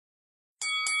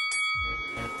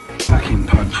Packing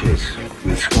punches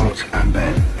with Scott and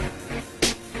Ben.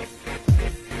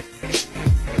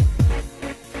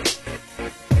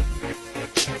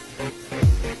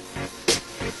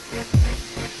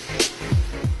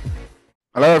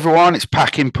 Hello, everyone. It's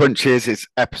Packing Punches. It's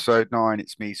episode 9.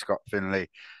 It's me, Scott Finley.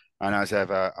 And as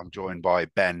ever, I'm joined by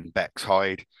Ben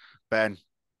Bexhide. Ben,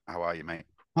 how are you, mate?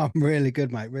 I'm really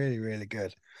good, mate. Really, really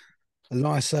good. A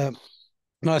nice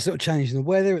little change in the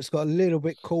weather. It's got a little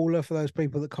bit cooler for those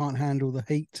people that can't handle the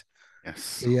heat.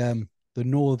 Yes. The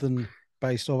northern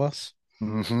base of us.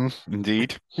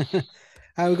 Indeed.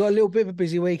 And we've got a little bit of a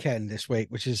busy weekend this week,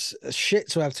 which is a shit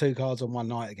to have two cards on one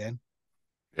night again.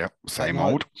 Yep. But Same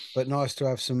nice, old. but nice to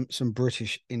have some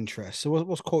British interest. So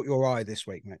what's caught your eye this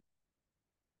week, mate?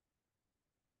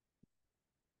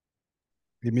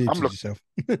 You I'm muted look. yourself.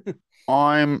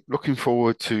 I'm looking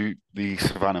forward to the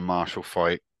Savannah Marshall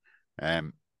fight.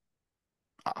 Um,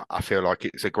 I feel like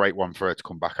it's a great one for her to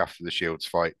come back after the Shields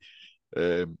fight.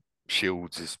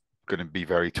 Shields is going to be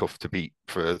very tough to beat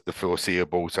for the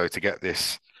foreseeable. So to get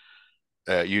this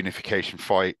unification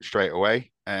fight straight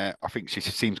away. I think she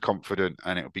seems confident,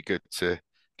 and it'll be good to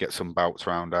get some bouts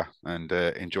around her and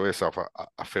enjoy herself.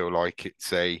 I feel like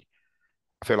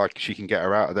I feel like she can get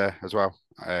her out of there as well.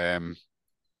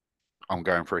 I'm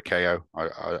going for a KO.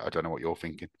 I don't know what you're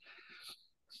thinking.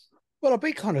 Well, I'll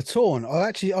be kind of torn.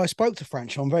 I spoke to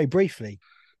Franchon very briefly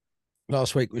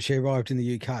last week when she arrived in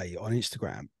the UK on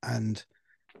Instagram, and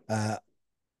uh,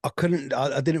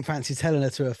 I didn't fancy telling her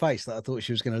to her face that I thought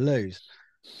she was going to lose,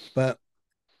 but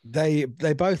they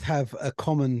both have a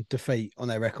common defeat on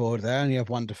their record. They only have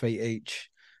one defeat each,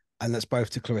 and that's both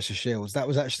to Clarissa Shields. That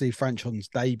was actually Franchon's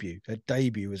debut. Her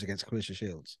debut was against Clarissa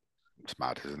Shields, It's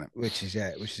mad, isn't it? which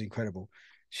is incredible.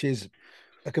 She's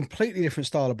a completely different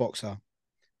style of boxer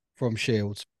from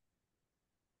Shields.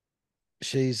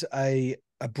 She's a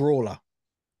brawler.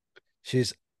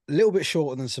 She's a little bit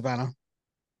shorter than Savannah.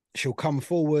 She'll come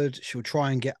forward. She'll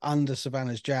try and get under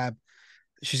Savannah's jab.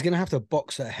 She's going to have to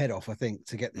box her head off, I think,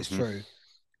 to get this Hmm. through.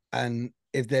 And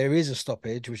if there is a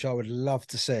stoppage, which I would love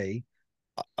to see,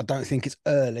 I don't think it's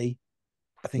early.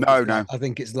 I think it's No, late. no. I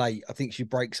think it's late. I think she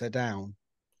breaks her down.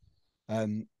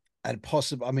 Um, and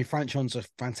possibly, I mean, Franchon's a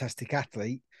fantastic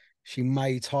athlete. She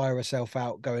may tire herself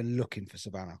out going looking for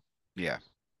Savannah. Yeah.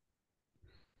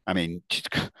 I mean, she's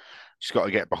got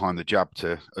to get behind the jab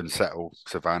to unsettle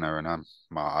Savannah, and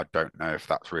I don't know if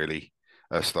that's really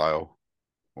her style.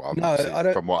 Well, I've No, not seen I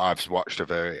don't. from what I've watched of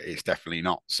her. It's definitely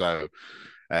not. So,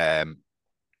 um,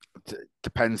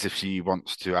 depends if she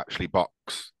wants to actually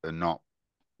box and not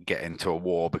get into a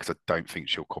war, because I don't think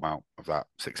she'll come out of that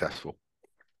successful.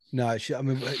 No, I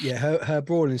mean, yeah, her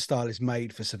brawling style is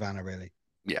made for Savannah. Really,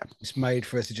 Yeah, it's made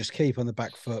for us to just keep on the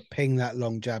back foot, ping that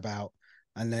long jab out,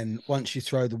 and then once you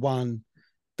throw the one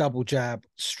double jab,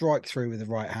 strike through with the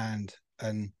right hand,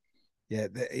 and yeah,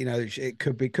 it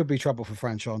could be trouble for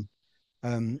Franchon.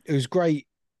 It was great.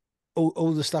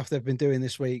 All the stuff they've been doing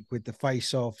this week with the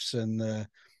face offs and the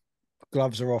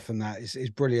gloves are off and that is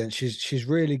brilliant. She's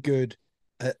really good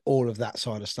at all of that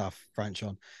side of stuff,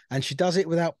 Franchon, and she does it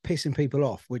without pissing people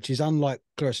off, which is unlike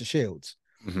Clarissa Shields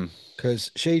hmm because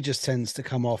she just tends to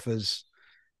come off as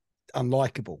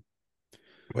unlikable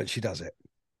when she does it.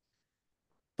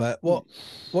 But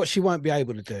what she won't be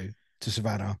able to do to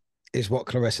Savannah is what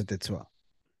Clarissa did to her.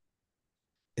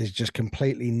 Is just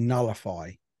completely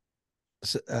nullify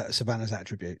Savannah's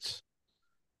attributes.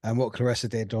 And what Clarissa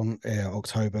did on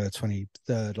October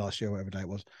 23rd last year, whatever day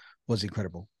it was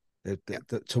incredible. yeah.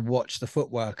 To watch the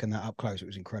footwork and that up close, it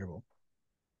was incredible.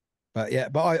 But yeah,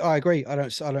 but I agree. I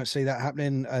don't see that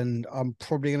happening, and I'm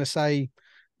probably going to say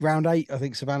round 8. I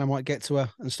think Savannah might get to her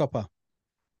and stop her.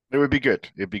 It would be good.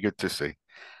 It'd be good to see.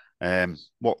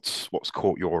 What's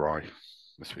caught your eye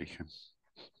this weekend?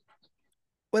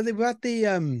 Well, they've had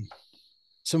the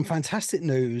some fantastic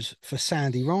news for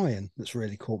Sandy Ryan that's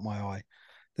really caught my eye.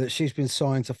 That she's been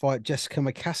signed to fight Jessica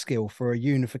McCaskill for a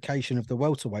unification of the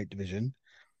welterweight division.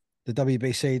 The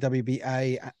WBC,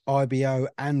 WBA, IBO,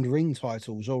 and ring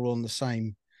titles all on the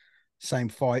same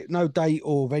fight. No date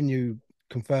or venue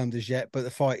confirmed as yet, but the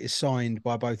fight is signed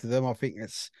by both of them. I think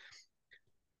it's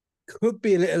could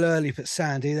be a little early for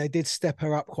Sandy. They did step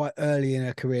her up quite early in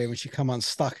her career when she come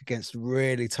unstuck against a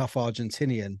really tough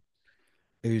Argentinian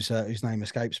whose name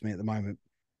escapes me at the moment.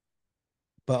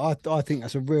 But I think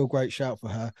that's a real great shout for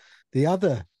her. The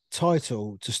other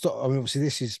title to stop, I mean, obviously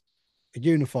this is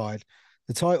unified.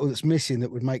 The title that's missing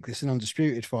that would make this an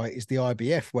undisputed fight is the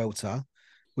IBF welter,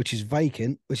 which is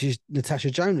vacant, which is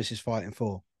Natasha Jonas is fighting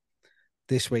for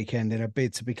this weekend in a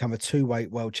bid to become a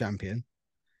two-weight world champion.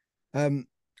 Um,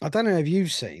 I don't know if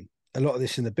you've seen a lot of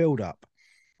this in the build-up.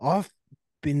 I've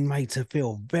been made to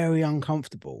feel very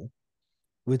uncomfortable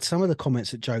with some of the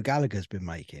comments that Joe Gallagher's been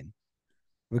making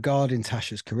regarding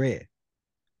Tasha's career,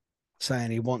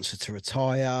 saying he wants her to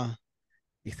retire.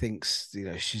 He thinks,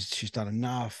 she's done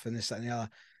enough and this, that, and the other.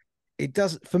 It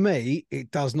does, for me, it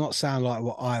does not sound like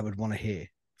what I would want to hear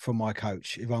from my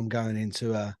coach if I'm going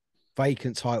into a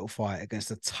vacant title fight against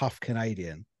a tough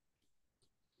Canadian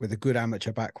with a good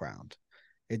amateur background.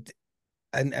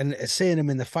 And seeing him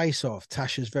in the face-off,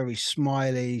 Tasha's very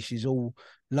smiley. She's all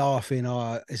laughing.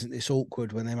 Oh, isn't this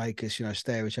awkward when they make us,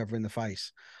 stare each other in the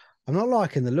face? I'm not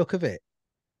liking the look of it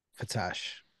for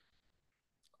Tash.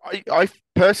 I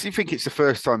personally think it's the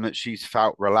first time that she's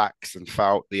felt relaxed and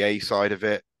felt the A side of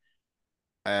it.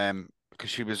 Because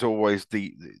she was always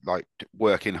like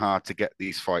working hard to get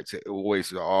these fights. It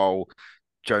always,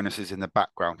 Jonas is in the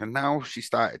background, and now she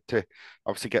started to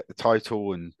obviously get the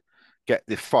title and get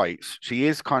the fights. She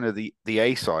is kind of the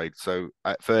A side. So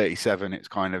at 37, it's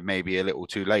kind of maybe a little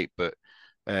too late. But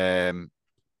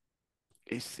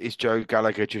is Joe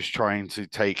Gallagher just trying to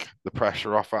take the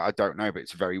pressure off her? I don't know, but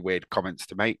it's very weird comments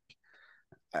to make.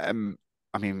 I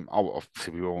mean,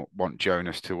 obviously we all want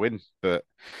Jonas to win, but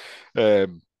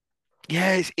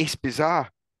yeah, it's bizarre.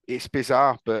 It's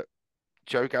bizarre, but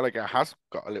Joe Gallagher has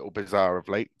got a little bizarre of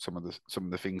late. Some of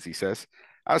the things he says.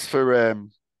 As for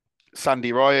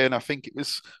Sandy Ryan, I think it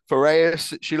was Farias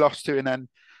that she lost to, and then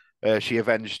she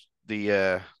avenged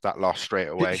that loss straight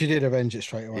away. She did avenge it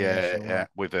straight away. Yeah,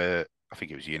 with I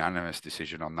think it was a unanimous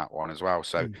decision on that one as well.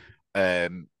 So,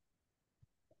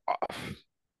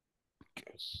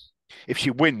 if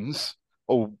she wins,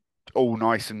 all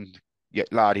nice and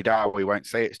la di da, we won't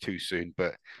say it's too soon.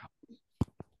 But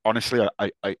honestly,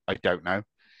 I don't know.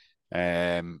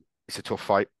 It's a tough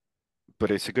fight,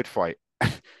 but it's a good fight,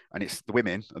 and it's the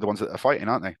women are the ones that are fighting,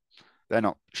 aren't they? They're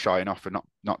not shying off and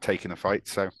not taking the fight.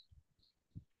 So.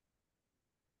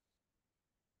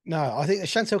 No, I think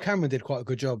Chantel Cameron did quite a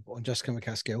good job on Jessica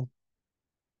McCaskill.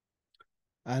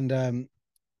 And I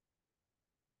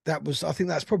think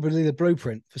that's probably the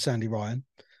blueprint for Sandy Ryan.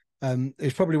 It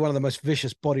was probably one of the most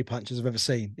vicious body punches I've ever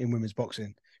seen in women's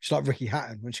boxing. She's like Ricky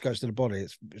Hatton when she goes to the body.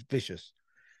 It's vicious.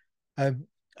 And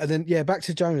then, back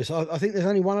to Jonas. I think there's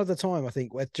only one other time, I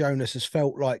think, where Jonas has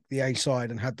felt like the A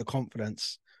side and had the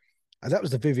confidence. And that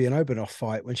was the Vivian Obanoff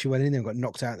fight when she went in there and got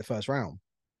knocked out in the first round.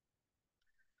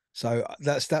 So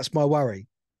that's my worry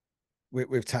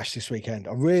with Tash this weekend.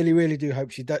 I really, really do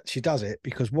hope she does it,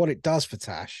 because what it does for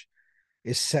Tash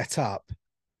is set up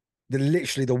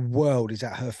literally the world is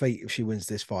at her feet if she wins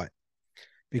this fight,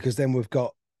 because then we've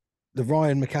got the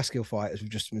Ryan McCaskill fight, as we've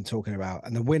just been talking about,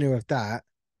 and the winner of that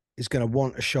is going to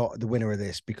want a shot at the winner of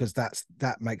this, because that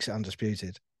makes it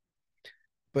undisputed.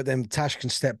 But then Tash can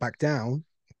step back down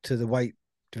to the weight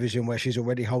division where she's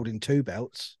already holding 2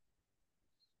 belts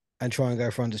and try and go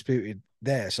for undisputed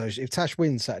there. So if Tash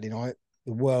wins Saturday night,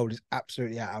 the world is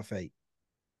absolutely at our feet.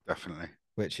 Definitely.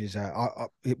 Which is,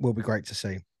 it will be great to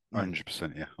see.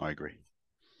 100%, yeah, I agree.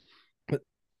 But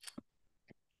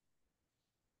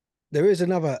there is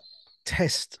another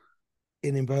test,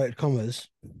 in inverted commas,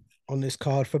 on this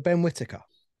card for Ben Whittaker.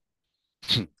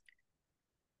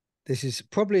 This is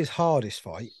probably his hardest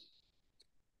fight.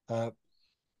 I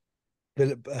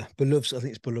think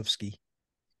it's Belovsky.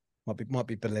 Might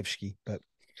be Belevsky, but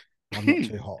I'm not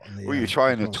too hot on the. Well, you're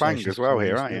trying to twang as well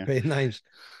here, aren't you? Names.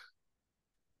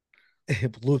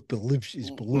 Belevsky.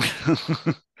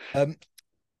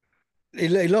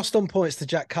 He lost on points to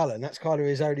Jack Cullen. That's kind of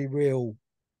his only real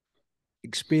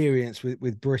experience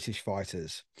with British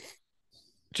fighters.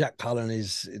 Jack Cullen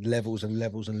is levels and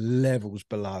levels and levels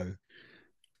below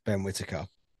Ben Whittaker.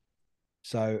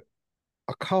 So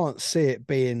I can't see it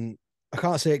going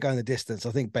the distance.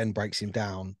 I think Ben breaks him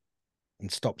down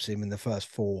and stops him in the first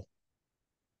 4.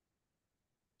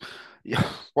 Yeah,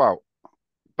 well,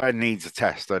 Ben needs a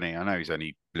test, doesn't he? I know he's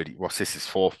only this is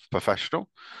 4th professional.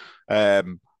 But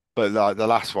like the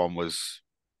last one was,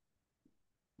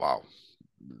 wow,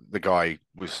 the guy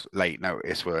was late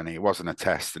notice, weren't he? It wasn't a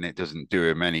test, and it doesn't do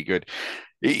him any good.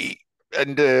 We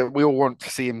all want to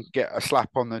see him get a slap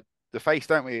on the face,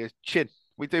 don't we? His chin.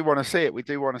 We do want to see it. We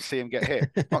do want to see him get hit.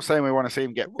 Not saying we want to see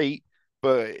him get beat,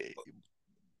 but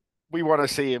we want to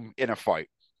see him in a fight.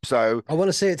 So I want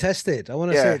to see it tested. I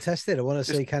want to see it tested. I want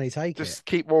to see, can he take it? Just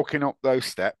keep walking up those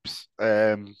steps.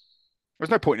 There's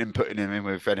no point in putting him in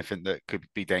with anything that could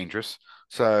be dangerous.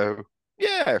 So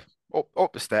yeah,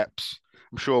 up the steps.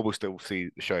 I'm sure we'll still see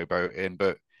the showboat in,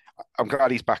 but I'm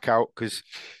glad he's back out, because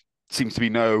seems to be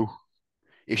no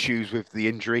issues with the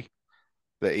injury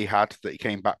that he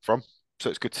came back from. So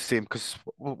it's good to see him, because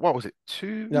what was it?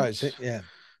 2 No, it's yeah.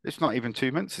 It's not even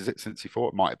 2 months, is it? Since he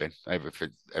fought, it might have been.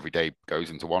 Every day goes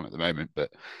into one at the moment,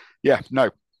 but yeah, no.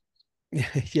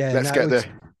 Yeah, Let's no, get the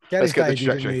get let's his get the debut,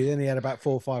 didn't trajectory. he? Then he had about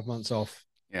 4 or 5 months off.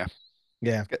 Yeah,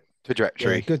 Yeah, get yeah,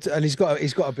 trajectory. good. And he's got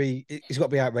to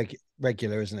be out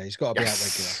regular, isn't he? He's got to be out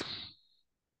regular. Yes.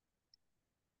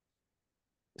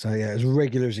 So yeah, as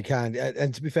regular as he can.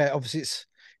 And to be fair, obviously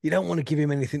you don't want to give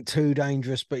him anything too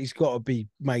dangerous, but he's got to be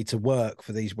made to work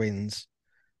for these wins,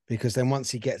 because then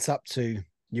once he gets up to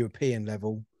European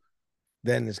level,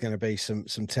 then there's going to be some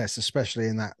tests, especially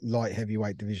in that light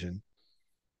heavyweight division.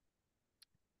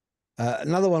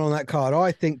 Another one on that card,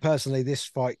 I think personally, this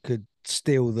fight could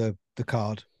steal the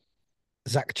card.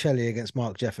 Zach Chelli against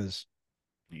Mark Jeffers.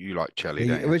 You like Chelly, The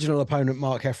don't you? original opponent,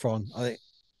 Mark Heffron. I think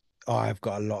I've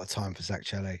got a lot of time for Zach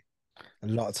Chelli. A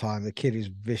lot of time. The kid is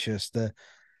vicious.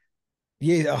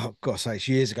 Oh God's sakes,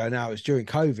 years ago now. It was during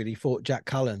COVID. He fought Jack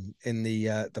Cullen in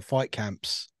the fight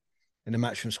camps in a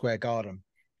match from Square Garden.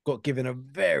 Got given a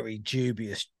very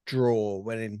dubious draw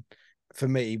when, for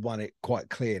me, he won it quite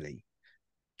clearly.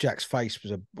 Jack's face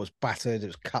was battered. There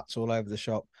was cuts all over the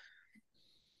shop.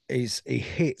 He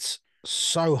hits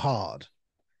so hard.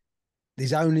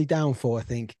 His only downfall, I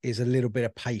think, is a little bit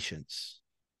of patience.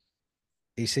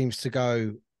 He seems to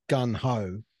go gun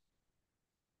ho.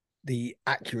 The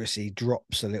accuracy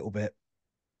drops a little bit.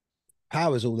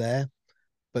 Power's all there,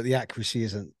 but the accuracy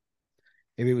isn't.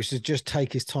 If he was to just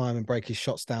take his time and break his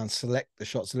shots down, select the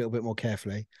shots a little bit more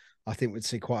carefully, I think we'd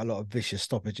see quite a lot of vicious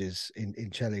stoppages in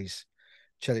Chelli's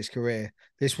career.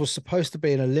 This was supposed to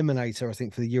be an eliminator, I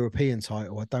think, for the European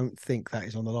title. I don't think that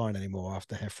is on the line anymore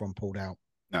after Heffron pulled out.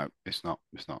 No, it's not.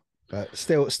 It's not. But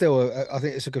still, I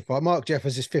think it's a good fight. Mark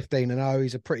Jeffers is 15-0.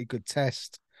 He's a pretty good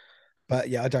test. But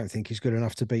yeah, I don't think he's good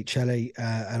enough to beat Chelli.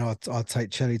 And I'd take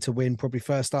Chelli to win probably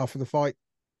first half of the fight.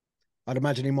 I'd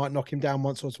imagine he might knock him down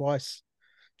once or twice.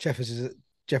 Jeffers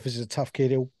is a tough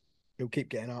kid. He'll keep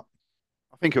getting up.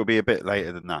 I think it'll be a bit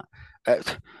later than that. Uh,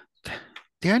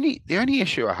 the only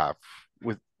issue I have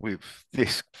with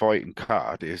this fighting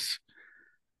card is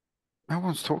no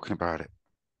one's talking about it.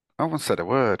 No one said a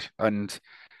word, and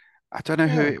I don't know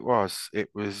who Yeah. it was. It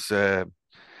was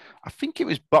I think it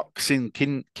was Boxing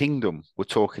Kingdom were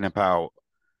talking about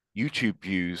YouTube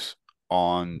views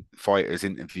on fighters'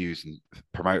 interviews and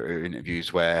promoter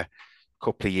interviews where a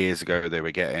couple of years ago they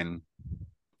were getting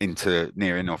into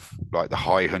near enough like the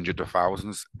high hundred of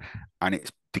thousands, and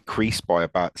it's decreased by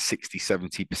about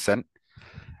 60-70%.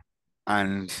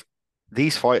 And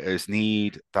these fighters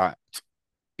need that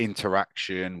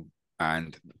interaction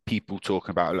and people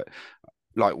talking about it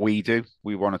like we do.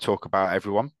 We want to talk about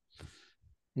everyone.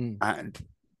 And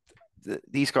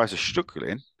these guys are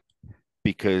struggling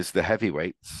because the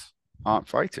heavyweights aren't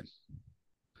fighting.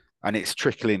 And it's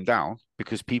trickling down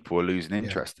because people are losing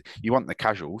interest. Yeah. You want the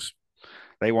casuals,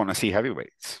 they want to see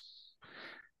heavyweights.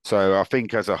 So I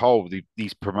think as a whole,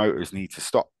 these promoters need to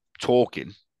stop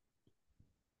talking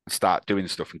and start doing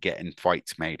stuff and getting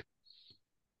fights made.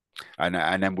 And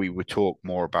then we would talk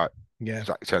more about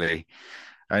Zach Chelli.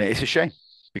 And it's a shame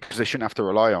because they shouldn't have to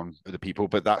rely on other people,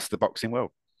 but that's the boxing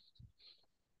world.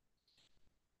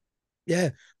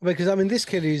 Yeah, because I mean, this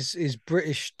kid is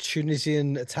British,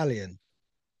 Tunisian, Italian.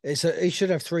 He should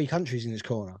have 3 countries in his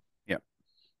corner. Yeah,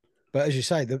 but as you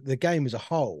say, the game as a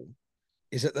whole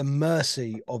is at the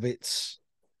mercy of its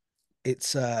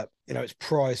its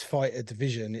prize fighter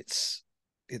division, its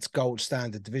gold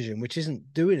standard division, which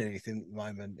isn't doing anything at the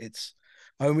moment.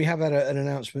 We have had an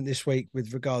announcement this week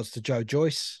with regards to Joe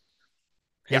Joyce.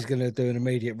 He's going to do an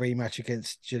immediate rematch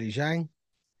against Jilly Zhang,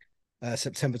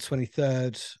 September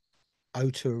 23rd.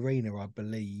 O2 Arena, I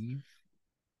believe.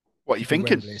 What are you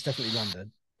thinking? Wembley. It's definitely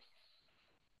London.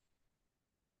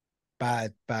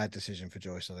 Bad decision for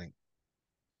Joyce, I think.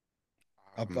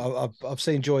 I've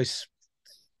seen Joyce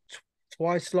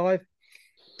twice live.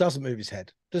 Doesn't move his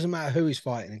head. Doesn't matter who he's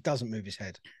fighting. It doesn't move his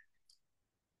head.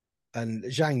 And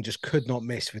Zhang just could not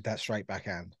miss with that straight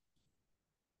backhand.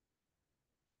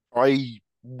 I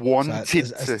wanted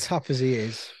as tough as he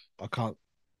is, I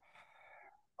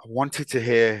wanted to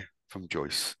hear from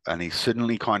Joyce, and he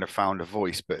suddenly kind of found a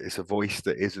voice, but it's a voice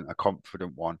that isn't a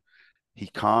confident one. He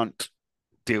can't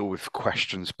deal with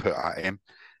questions put at him,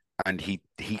 and he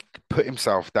put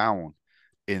himself down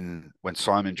when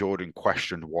Simon Jordan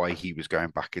questioned why he was going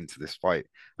back into this fight.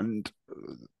 And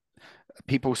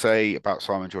people say about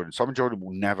Simon Jordan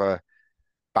will never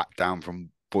back down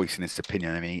from voicing his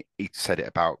opinion. I mean, he said it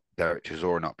about Derek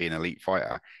Chisora not being an elite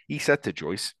fighter. He said to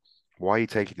Joyce, "Why are you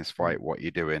taking this fight? What are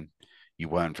you doing? You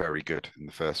weren't very good in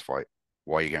the first fight.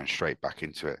 Why are you going straight back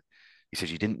into it?" He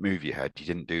says, "You didn't move your head. You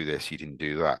didn't do this. You didn't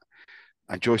do that."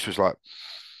 And Joyce was like,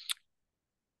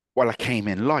 well, I came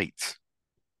in light.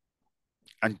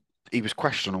 And he was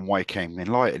questioning why he came in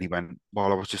light. And he went,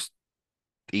 well, I was just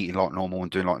eating like normal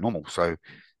and doing like normal. So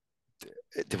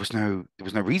there was no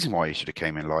reason why he should have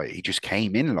came in light. He just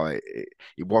came in light.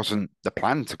 It wasn't the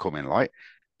plan to come in light.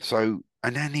 So,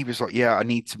 and then he was like, yeah, I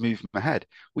need to move my head.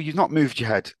 Well, you've not moved your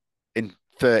head in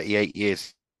 38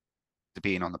 years to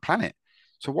being on the planet.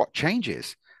 So what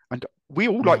changes? And we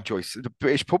all No. like Joyce, the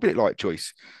British public like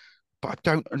Joyce, but I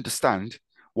don't understand,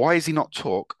 why has he not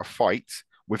took a fight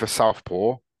with a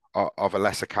southpaw of a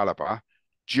lesser caliber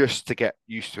just to get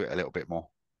used to it a little bit more,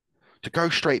 to go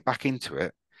straight back into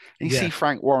it. And you see Yeah.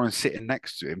 Frank Warren sitting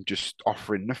next to him, just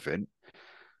offering nothing.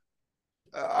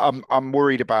 I'm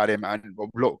worried about him, and well,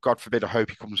 look, God forbid, I hope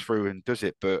he comes through and does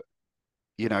it. But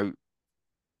you know,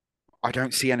 I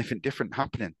don't see anything different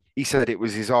happening. He said it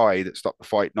was his eye that stopped the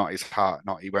fight, not his heart.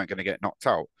 Not he weren't going to get knocked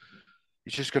out.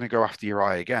 He's just going to go after your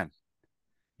eye again.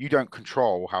 You don't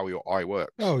control how your eye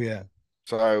works. Oh yeah.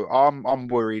 So I'm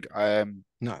worried.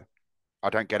 No. I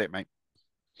don't get it, mate.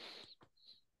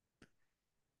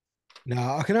 No,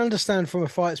 I can understand from a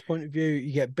fight's point of view,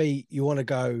 you get beat, you want to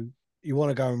go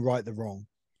and right the wrong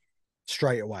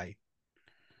straight away.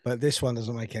 But this one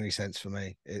doesn't make any sense for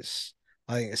me.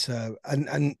 I think it's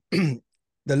and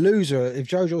the loser, if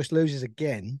Joe Joyce loses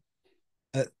again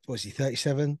at what's he,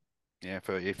 37? Yeah,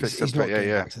 for if He's but not yeah, getting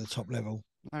yeah. back to the top level.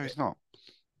 No, he's not.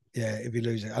 Yeah, if he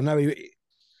loses. I know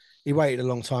he waited a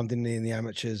long time, didn't he, in the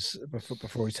amateurs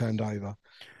before he turned over.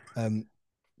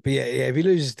 But yeah, if he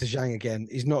loses to Zhang again,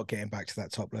 he's not getting back to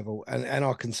that top level, and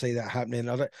I can see that happening.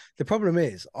 The problem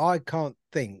is, I can't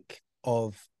think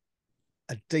of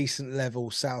a decent level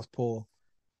southpaw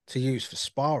to use for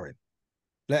sparring,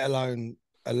 let alone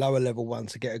a lower level one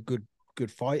to get a good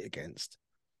fight against.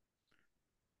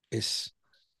 I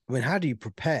mean, how do you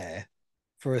prepare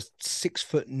for a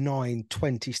 6'9",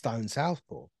 20-stone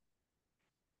southpaw?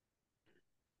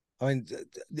 I mean,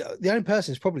 the only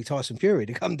person is probably Tyson Fury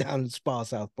to come down and spar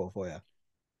southpaw for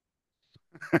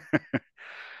you.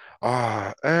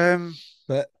 Ah,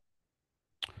 But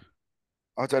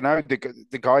I don't know.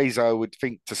 The guys I would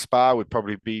think to spar would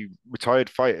probably be retired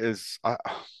fighters.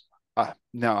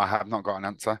 No, I have not got an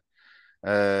answer.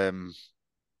 Um,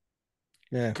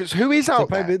 yeah, because who is so out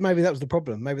there? maybe that was the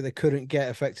problem. Maybe they couldn't get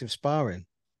effective sparring,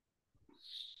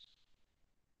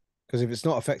 because if it's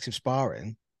not effective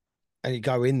sparring and you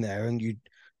go in there and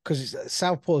because it's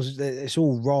southpaws, it's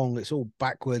all wrong, it's all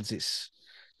backwards,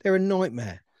 they're a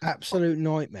nightmare, absolute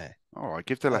nightmare. All right,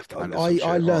 give the I left-hander some I shit.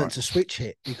 All learned right. to switch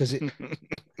hit because it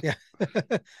yeah,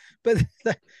 but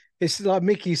it's like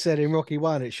Mickey said in Rocky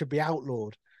One, it should be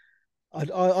outlawed.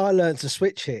 I learned to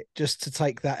switch hit just to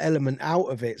take that element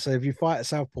out of it. So if you fight a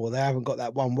southpaw, they haven't got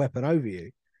that one weapon over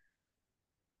you.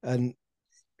 And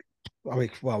I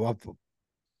mean, well,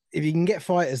 if you can get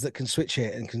fighters that can switch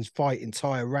hit and can fight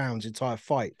entire rounds, entire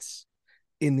fights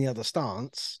in the other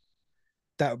stance,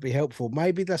 that would be helpful.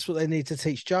 Maybe that's what they need to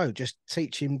teach Joe. Just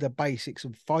teach him the basics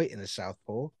of fighting a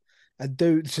southpaw, and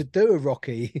do a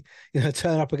Rocky,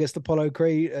 turn up against Apollo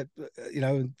Creed,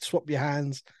 and swap your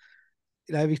hands.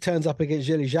 If he turns up against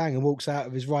Zhili Zhang and walks out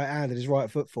of his right hand and his right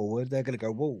foot forward, they're going to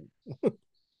go, whoa.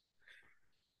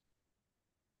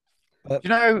 But You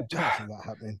know, yeah, can't see that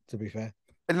happening, to be fair.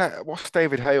 and what's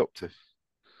David Hay up to?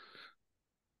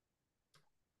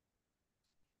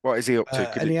 What is he up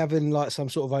to? And he having like some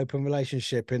sort of open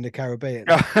relationship in the Caribbean.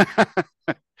 Does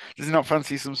he not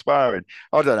fancy some sparring?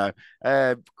 I don't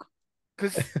know.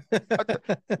 Because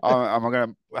am I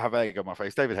going to have egg on my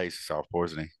face? David Hayes is southpaw,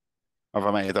 isn't he? Have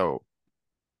I made it up?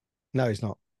 No, he's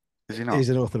not. Is he not? He's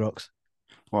an Orthodox.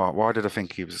 Why did I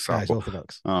think he was a No, he's southpaw?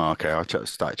 Orthodox. Oh, okay. I'll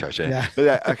start chatting. Yeah.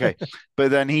 But okay.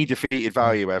 But then he defeated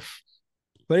Valuev.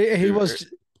 But he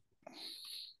was.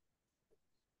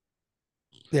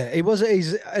 Yeah, he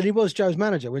was Joe's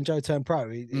manager when Joe turned pro.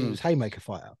 He was Haymaker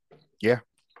fighter. Yeah.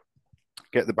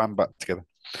 Get the band back together.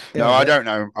 Yeah, No, I don't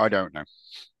know. I don't know.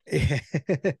 Yeah.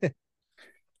 I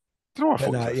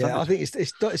But no, yeah, I think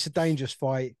it's a dangerous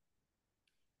fight.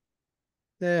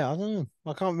 Yeah, I don't know.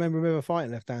 I can't remember him ever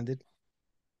fighting left-handed.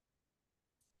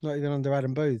 Not even under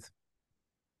Adam Booth.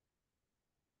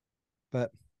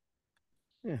 But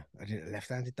yeah, I did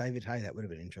left-handed David Hay. That would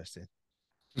have been interesting.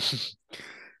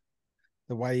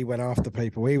 The way he went after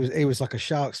people, he was like a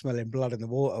shark smelling blood in the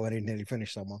water when he nearly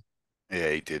finished someone. Yeah,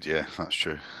 he did. Yeah, that's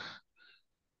true.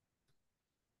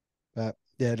 But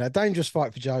yeah, no, dangerous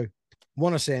fight for Joe.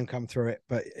 Want to see him come through it,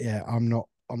 but yeah, I'm not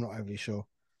overly sure.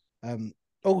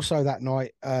 Also that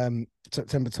night,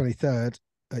 September 23rd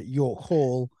at York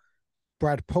Hall,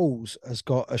 Brad Pauls has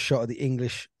got a shot at the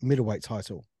English middleweight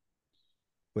title,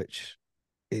 which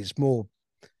is more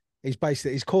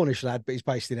he's Cornish lad, but he's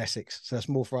based in Essex. So that's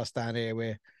more for us down here.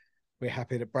 We're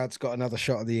happy that Brad's got another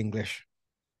shot of the English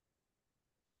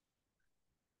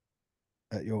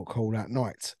at York Hall that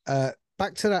night.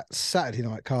 Back to that Saturday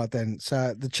night card then.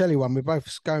 So the Chelly one, we're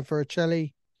both going for a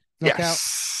Chelly knockout.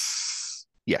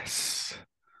 Yes.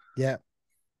 Yeah.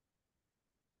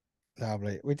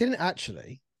 Lovely. We didn't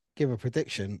actually give a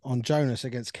prediction on Jonas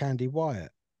against Candy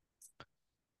Wyatt.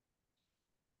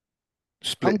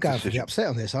 Split I'm going decision. for the upset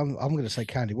on this. I'm going to say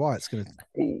Candy Wyatt's going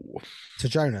to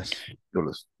Jonas.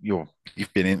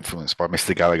 You've been influenced by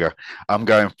Mr. Gallagher. I'm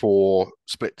going for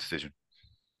split decision.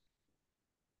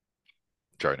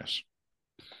 Jonas.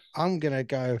 I'm going to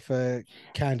go for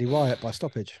Candy Wyatt by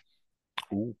stoppage.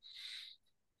 Ooh.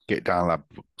 Get down, lad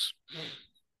books.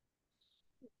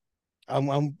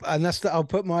 And that's I'll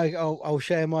put I'll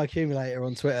share my accumulator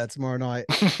on Twitter tomorrow night.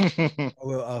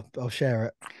 I'll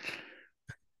share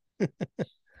it.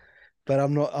 But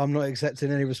I'm not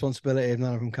accepting any responsibility if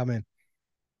none of them come in.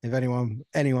 If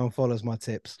anyone follows my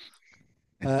tips.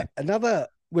 Another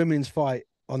women's fight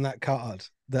on that card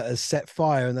that has set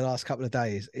fire in the last couple of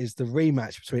days is the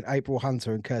rematch between April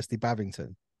Hunter and Kirsty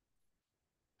Babington.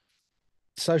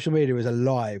 Social media is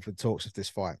alive with talks of this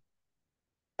fight.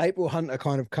 April Hunter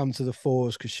kind of come to the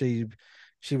fores because she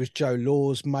was Joe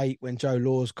Law's mate when Joe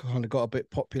Law's kind of got a bit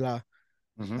popular.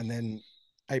 Mm-hmm. And then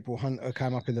April Hunter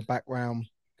came up in the background.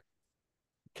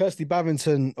 Kirsty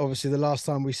Babington, obviously, the last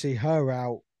time we see her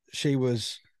out, she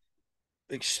was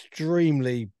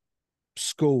extremely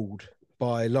schooled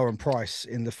by Lauren Price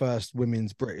in the first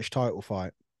women's British title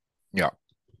fight. Yeah.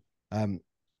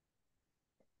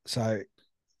 So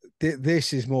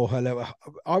this is more her level.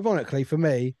 Ironically, for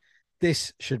me,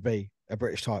 this should be a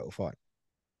British title fight.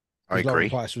 I agree. Lauren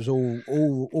Price was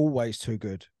always too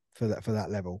good for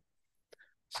that level.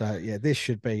 So yeah, this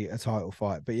should be a title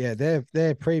fight. But yeah,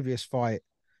 their previous fight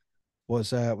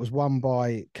was won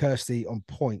by Kirsty on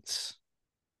points.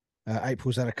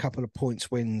 April's had a couple of points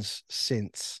wins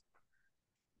since.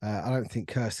 I don't think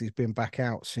Kirsty's been back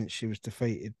out since she was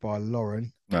defeated by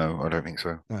Lauren. No, I don't think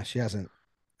so. No, she hasn't.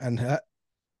 And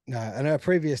her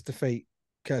previous defeat,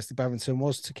 Kirsty Babington,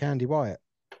 was to Candy Wyatt,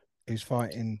 who's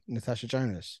fighting Natasha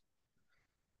Jonas.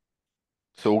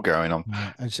 It's all going on.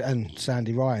 And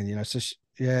Sandy Ryan, so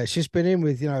she's been in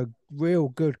with, real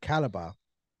good caliber.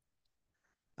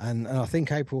 And I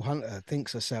think April Hunter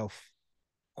thinks herself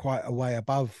quite a way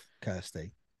above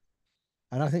Kirsty.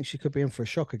 And I think she could be in for a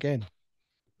shock again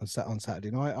on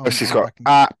Saturday night. She's got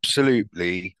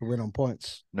absolutely a win on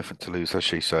points. Nothing to lose, has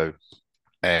she? So,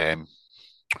 I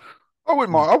wouldn't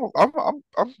mind.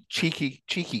 I'm cheeky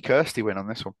Kirsty win on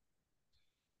this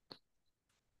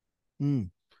one.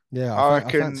 Yeah, I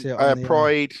reckon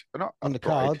Pride on the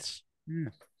cards. Yeah,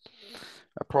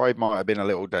 Pride might have been a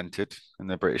little dented in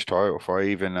the British title fight,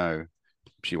 even though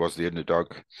she was the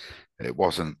underdog. It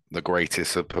wasn't the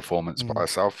greatest of performance by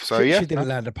herself. So she didn't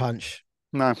land a punch.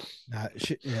 No,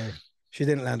 she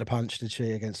didn't land a punch, did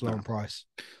she, against Lauren Price?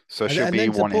 So she'll be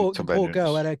wanting to vengeance. The poor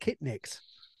girl had her kit nicked.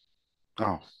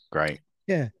 Oh, great!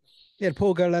 Yeah, the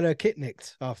poor girl had her kit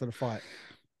nicked after the fight,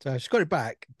 so she got it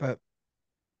back, but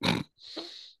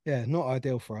yeah, not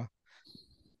ideal for her.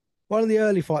 One of the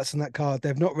early fights on that card,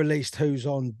 they've not released who's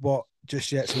on what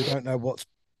just yet, so we don't know what's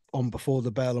on before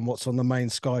the bell and what's on the main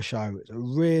Sky show. It's a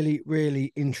really,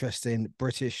 really interesting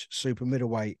British super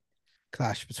middleweight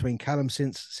clash between Callum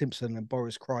Simpson and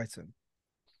Boris Crichton.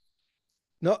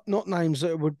 Not names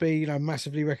that would be,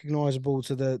 massively recognisable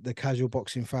to the casual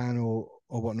boxing fan or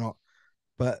whatnot,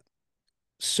 but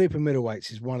super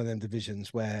middleweights is one of them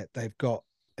divisions where they've got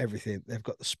everything. They've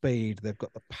got the speed, they've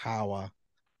got the power.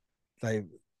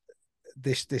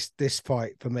 This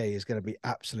fight for me is going to be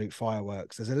absolute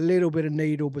fireworks. There's a little bit of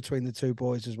needle between the two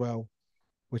boys as well,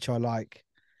 which I like.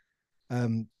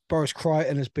 Boris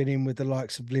Crichton has been in with the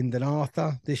likes of Lyndon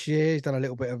Arthur this year. He's done a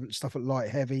little bit of stuff at light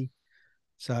heavy.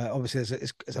 So obviously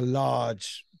there's a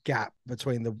large gap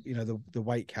between the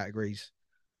weight categories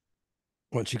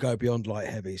once you go beyond light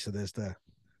heavy. So there's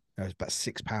about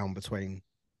 6 pounds between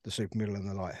the super middle and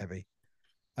the light heavy.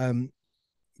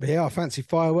 But yeah, I fancy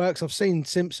fireworks. I've seen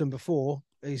Simpson before.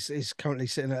 He's currently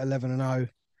sitting at 11-0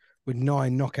 with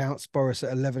 9 knockouts. Boris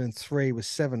at 11-3 with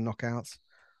 7 knockouts.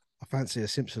 I fancy a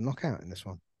Simpson knockout in this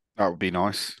one. That would be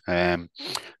nice.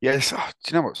 Yes. Do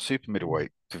you know what? Super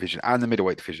middleweight division and the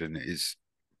middleweight division is.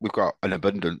 We've got an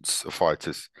abundance of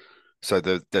fighters, so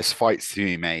there's fights to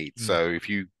be made. So if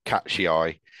you catch the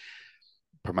eye,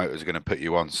 promoters are going to put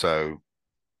you on. So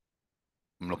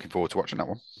I'm looking forward to watching that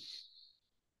one.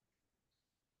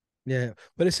 Yeah,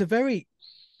 but it's a very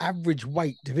average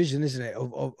weight division, isn't it?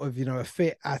 Of a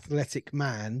fit athletic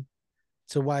man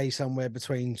to weigh somewhere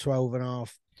between 12 and a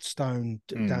half stone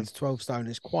down to 12 stone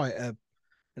is quite an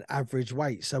average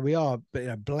weight. So we are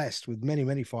blessed with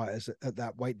many fighters at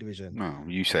that weight division. No,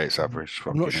 you say it's average.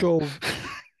 I'm not sure.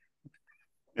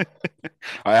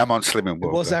 I am on Slimming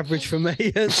World. It was average for me.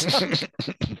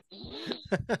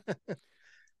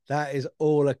 That is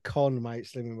all a con, mate.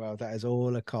 Slimming World. That is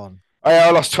all a con.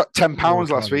 I lost 10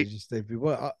 pounds last week. Is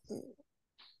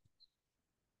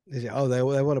it? Oh, they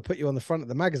want to put you on the front of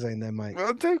the magazine, then, mate. Well,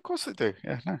 of course they do.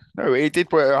 Yeah, no, it did.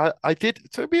 I did.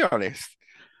 To be honest,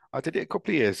 I did it a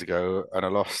couple of years ago, and I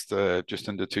lost just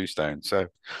under 2 stone. So,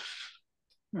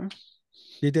 yeah.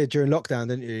 You did during lockdown,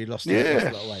 didn't you? You lost a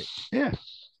lot of weight. Yeah.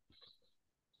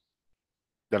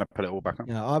 Then I put it all back on.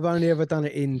 Yeah, I've only ever done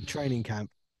it in training camp.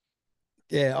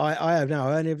 Yeah, I have now.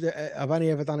 I've only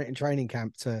ever done it in training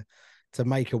camp to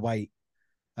make a weight.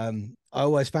 I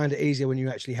always found it easier when you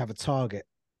actually have a target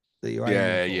that you're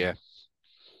aiming for. Yeah.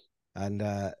 And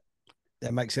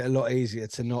that makes it a lot easier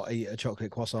to not eat a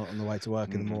chocolate croissant on the way to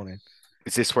work in the morning.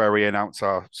 Is this where we announce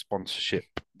our sponsorship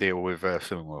deal with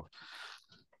Film World?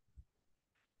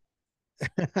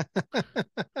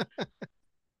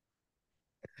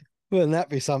 Wouldn't that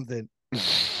be something?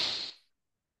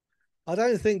 I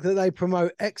don't think that they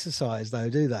promote exercise, though,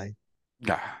 do they?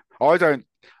 Nah, I don't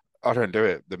do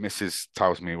it. The missus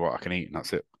tells me what I can eat, and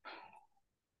that's it.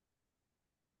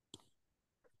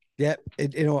 Yeah,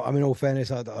 in all fairness,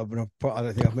 I don't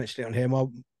think I've mentioned it on here.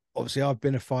 Obviously, I've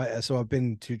been a fighter, so I've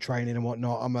been to training and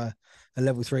whatnot. I'm a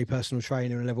level 3 personal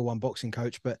trainer and level 1 boxing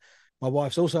coach, but my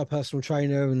wife's also a personal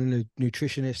trainer and a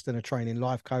nutritionist and a training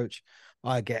life coach.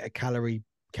 I get a calorie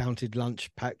counted lunch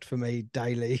packed for me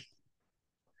daily.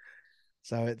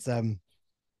 So it's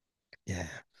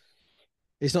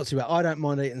it's not too bad. I don't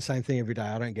mind eating the same thing every day.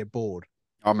 I don't get bored.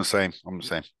 I'm the same.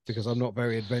 Because I'm not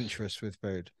very adventurous with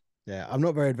food. Yeah, I'm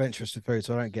not very adventurous with food,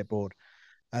 so I don't get bored.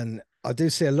 And I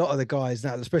do see a lot of the guys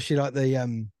now, especially like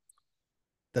the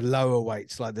lower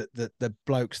weights, like the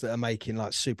blokes that are making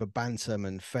like super bantam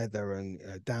and feather and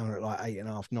down at like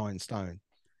 8.5, 9 stone.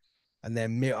 And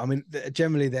they're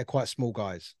generally they're quite small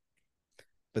guys.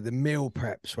 But the meal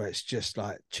preps where it's just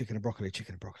like chicken and broccoli.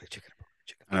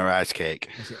 And a rice cake.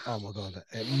 Oh my God,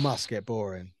 it must get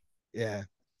boring. Yeah.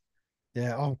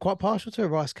 Yeah, I'm quite partial to a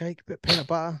rice cake, a bit of peanut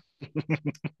butter.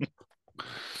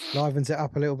 Livens it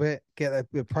up a little bit. Get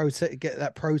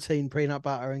that protein peanut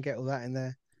butter and get all that in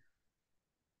there.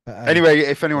 But, anyway,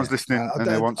 if anyone's listening and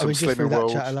they want some Slimming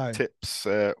World tips,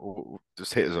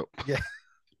 just hit us up. Yeah.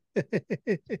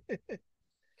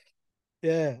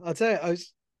 Yeah, I'll tell you,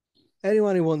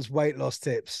 anyone who wants weight loss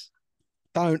tips,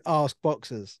 don't ask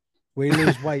boxers. We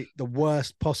lose weight the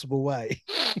worst possible way.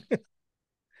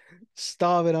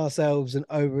 Starving ourselves and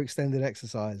overextended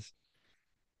exercise.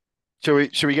 Shall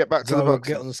we get back to the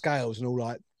boxing? Get on the scales and all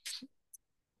like,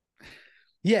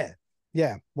 yeah,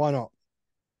 why not?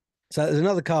 So there's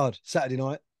another card Saturday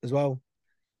night as well,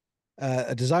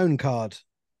 a DAZN card,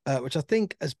 which I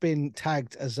think has been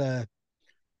tagged as a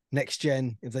next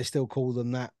gen, if they still call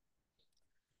them that.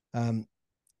 And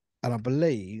I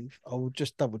believe I'll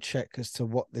just double check as to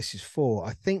what this is for.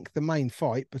 I think the main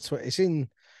fight it's in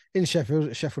Sheffield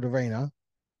at Sheffield Arena.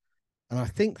 And I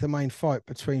think the main fight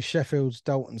between Sheffield's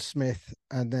Dalton Smith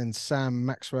and then Sam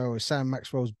Maxwell is Sam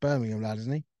Maxwell's Birmingham lad,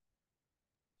 isn't he?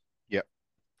 Yep.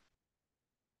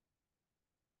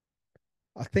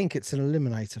 I think it's an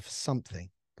eliminator for something,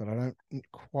 but I don't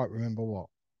quite remember what.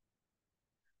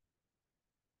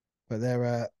 But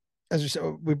there, as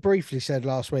we briefly said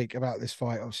last week about this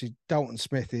fight, obviously Dalton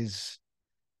Smith is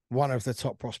one of the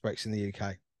top prospects in the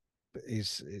UK.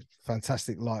 He's a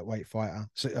fantastic lightweight fighter,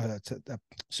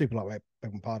 super lightweight,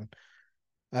 beg my pardon.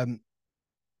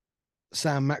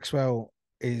 Sam Maxwell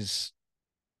is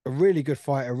a really good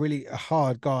fighter, really a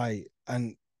hard guy.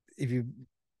 And if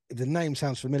the name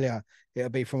sounds familiar, it'll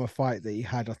be from a fight that he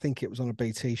had. I think it was on a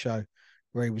BT show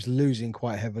where he was losing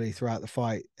quite heavily throughout the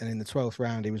fight. And in the 12th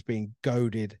round, he was being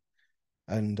goaded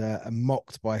and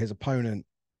mocked by his opponent,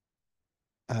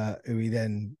 who he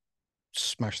then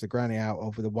smashed the granny out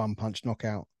of with a 1-punch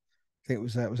knockout. I think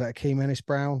was that Akeem Ennis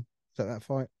Brown? Was that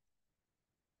fight?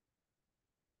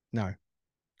 No,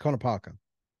 Conor Parker.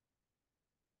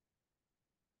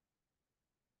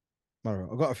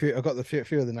 I've got a few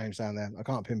of the names down there. I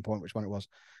can't pinpoint which one it was,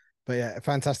 but yeah, a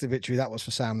fantastic victory that was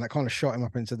for Sam. That kind of shot him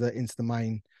up into the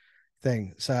main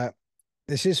thing. So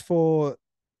this is for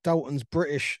Dalton's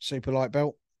British super light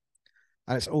belt,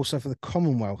 and it's also for the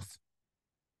Commonwealth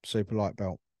super light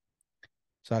belt.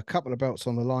 So a couple of belts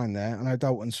on the line there. I know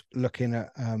Dalton's looking at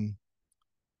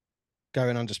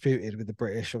going undisputed with the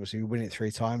British. Obviously, we win it 3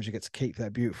 times. You get to keep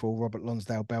that beautiful Robert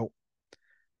Lonsdale belt.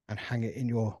 and hang it in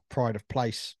your pride of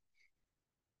place.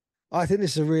 I think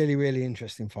this is a really, really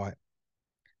interesting fight.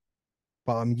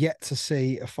 But I'm yet to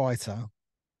see a fighter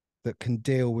that can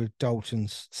deal with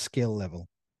Dalton's skill level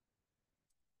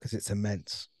because it's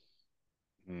immense.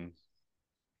 Mm.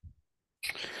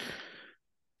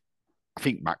 I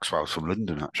think Maxwell's from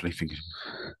London, actually. Thinking,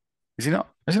 is he not?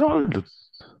 Is he not London?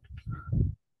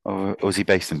 Or is he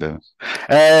based in Birmingham?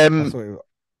 I thought he was.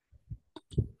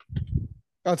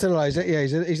 I'll tell you,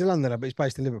 he's a Londoner, but he's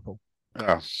based in Liverpool.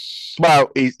 Oh.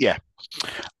 Well, yeah.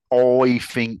 I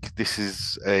think this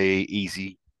is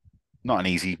not an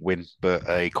easy win, but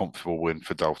a comfortable win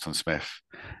for Dalton Smith.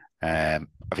 I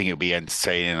think it'll be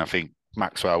entertaining. I think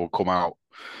Maxwell will come out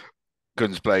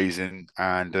guns blazing,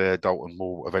 and Dalton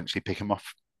will eventually pick him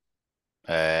off.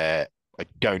 I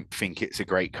don't think it's a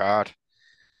great card.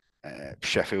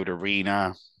 Sheffield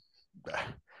Arena,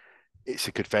 it's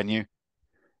a good venue.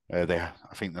 I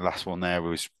think the last one there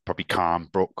was probably Calm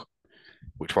Brook,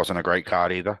 which wasn't a great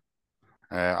card either.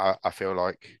 I feel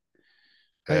like.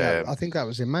 I think that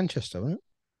was in Manchester, wasn't it?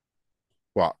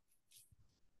 What?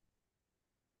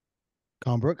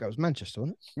 Calm Brook, that was Manchester,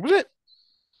 wasn't it? Was it?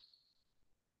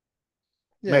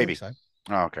 Yeah, maybe. I think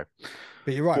so. Oh, okay.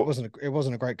 But you're right, it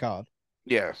wasn't a great card.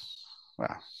 Yeah.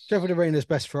 Well, Sheffield Arena is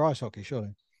best for ice hockey,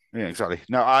 surely. yeah, exactly.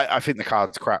 No, I think the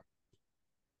card's crap.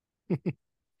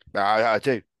 I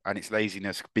do. And it's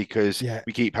laziness because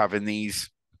we keep having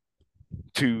these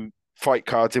 2 fight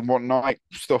cards in one night,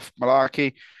 stuff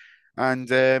malarkey,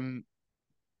 and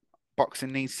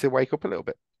boxing needs to wake up a little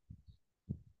bit.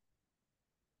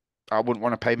 I wouldn't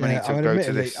want to pay money to go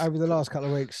to this. Over the last couple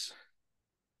of weeks,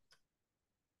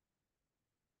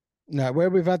 where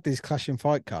we've had these clashing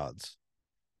fight cards,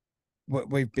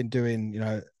 we've been doing,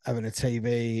 having a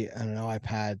TV and an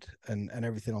iPad and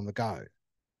everything on the go.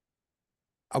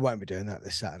 I won't be doing that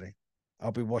this Saturday.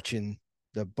 I'll be watching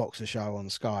the Boxer show on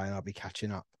Sky, and I'll be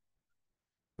catching up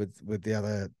with the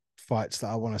other fights that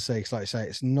I want to see. Because, like I say,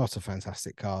 it's not a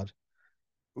fantastic card,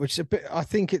 which is a bit. I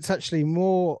think it's actually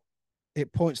more.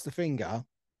 It points the finger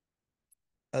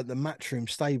at the Matchroom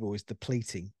stable is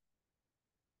depleting,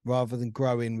 rather than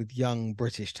growing with young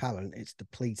British talent. It's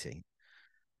depleting.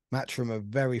 Matchroom are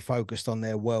very focused on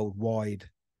their worldwide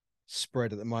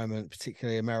spread at the moment,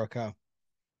 particularly America,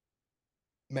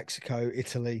 Mexico,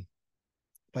 Italy,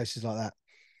 places like that.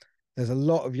 There's a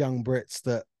lot of young Brits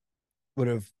that would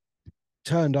have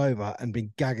turned over and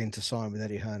been gagging to sign with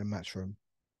Eddie Hearn and Matchroom.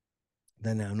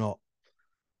 They're now not.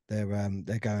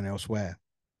 They're going elsewhere.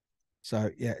 So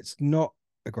yeah, it's not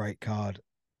a great card.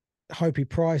 Hopi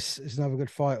Price is another good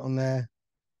fight on there.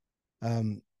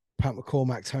 Pat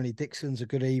McCormack, Tony Dixon's a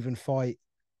good even fight.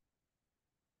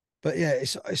 But yeah,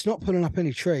 it's not pulling up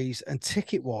any trees. And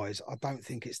ticket wise, I don't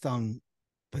think it's done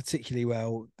particularly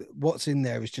well. What's in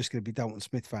there is just going to be Dalton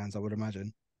Smith fans, I would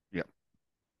imagine. Yeah,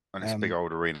 and it's a big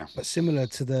old arena. But similar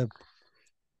with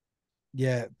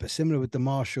the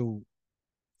Marshall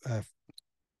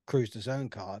Cruise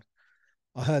DAZN card,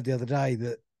 I heard the other day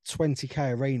that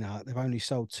 20k arena, they've only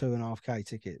sold 2.5k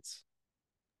tickets.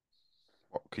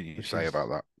 What can you say about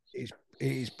that? It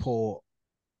is poor.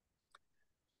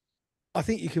 I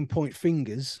think you can point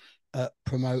fingers at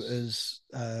promoters,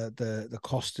 the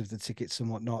cost of the tickets and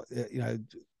whatnot.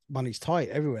 Money's tight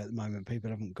everywhere at the moment. People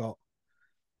haven't got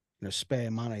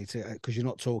spare money because you're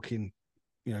not talking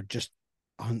just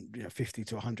 50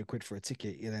 to 100 quid for a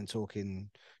ticket. You're then talking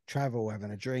travel,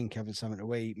 having a drink, having something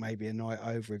to eat, maybe a night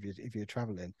over if you're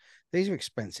traveling. These are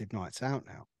expensive nights out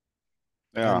now.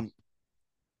 Yeah.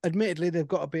 Admittedly, they've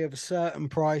got to be of a certain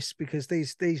price because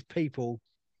these people,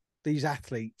 these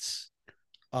athletes,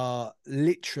 are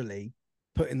literally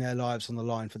putting their lives on the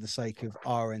line for the sake of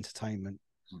our entertainment,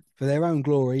 for their own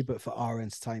glory, but for our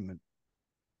entertainment.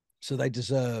 So they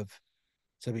deserve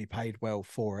to be paid well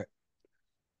for it.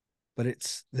 But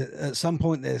it's at some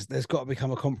point there's got to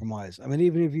become a compromise. I mean,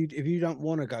 even if you don't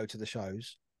want to go to the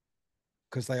shows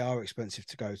because they are expensive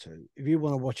to go to, if you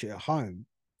want to watch it at home,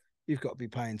 you've got to be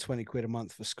paying 20 quid a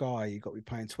month for Sky. You've got to be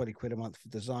paying 20 quid a month for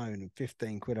DAZN and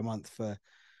 15 quid a month for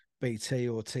BT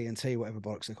or TNT, whatever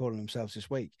bollocks they're calling themselves this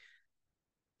week.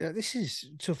 This is,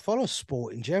 to follow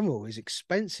sport in general is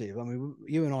expensive. I mean,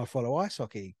 you and I follow ice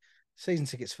hockey. Season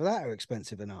tickets for that are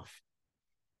expensive enough.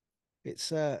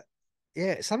 It's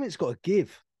something's got to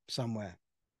give somewhere.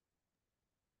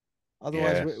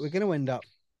 Otherwise, we're going to end up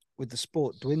with the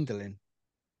sport dwindling.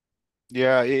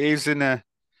 Yeah, it is in a.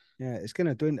 Yeah, it's going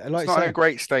to dwindle. Like it's not in a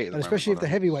great state, at the especially if the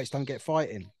heavyweights don't get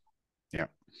fighting. Yeah.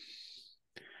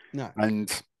 No.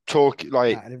 And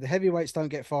and if the heavyweights don't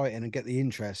get fighting and get the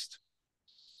interest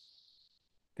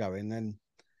going, then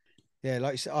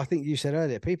like I think you said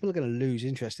earlier, people are going to lose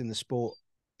interest in the sport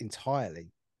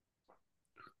entirely.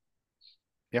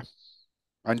 Yeah.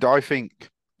 And I think,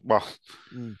 well,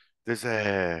 Mm. there's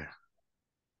the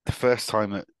first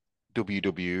time that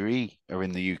WWE are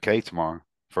in the UK tomorrow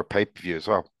for a pay-per-view as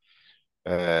well.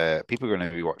 People are going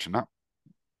to be watching that.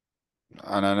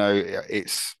 And I know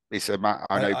it's a matter.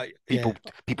 I know Yeah.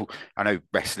 people. I know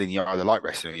wrestling. You either like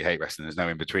wrestling or you hate wrestling. There's no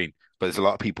in between. But there's a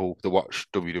lot of people that watch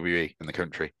WWE in the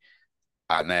country,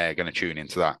 and they're going to tune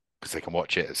into that because they can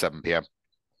watch it at 7 p.m.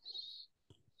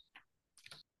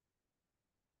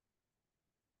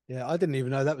 Yeah, I didn't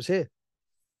even know that was here,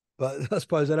 but I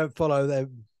suppose I don't follow their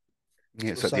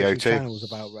Yeah, sort it's of at the social O2. channels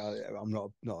about. I'm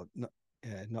not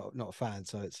yeah, not a fan.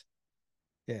 So it's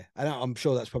yeah, and I'm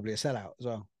sure that's probably a sellout as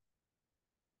well.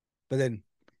 But then,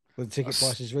 were the ticket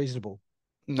prices reasonable?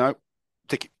 No,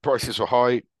 ticket prices were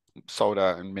high, sold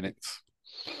out in minutes.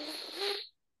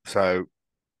 So,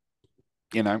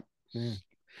 Yeah.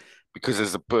 because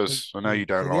there's a buzz. I know Yeah. you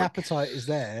So don't the like, appetite is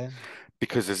there.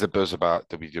 because there's a buzz about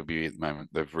WWE at the moment.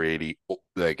 They've really upped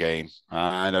their game.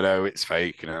 And I know it's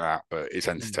fake and that, but it's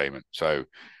entertainment. So,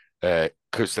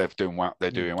 because they're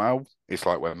Mm. doing well. It's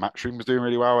like when Matchroom was doing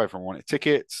really well, everyone wanted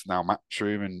tickets. Now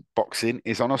Matchroom and boxing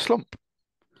is on a slump,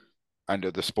 and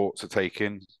other sports are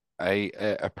taking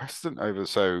a precedent over.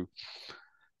 So,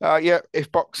 yeah,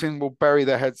 if boxing will bury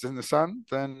their heads in the sand,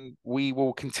 then we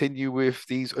will continue with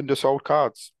these undersold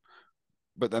cards.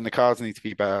 But then the cards need to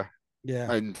be better.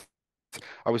 Yeah. And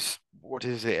what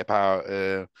is it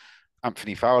about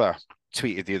Anthony Fowler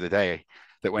tweeted the other day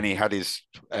that when he had his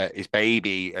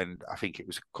baby, and I think it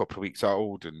was a couple of weeks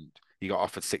old, and he got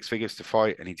offered six figures to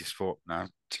fight, and he just thought, no,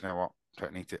 do you know what?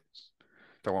 Don't need it.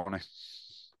 Don't want to.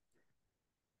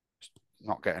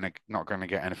 Not going to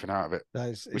get anything out of it, That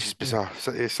is, which is yeah. bizarre.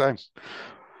 So it's same.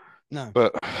 No.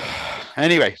 But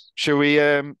anyway, should we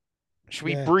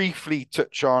Yeah. briefly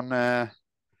touch on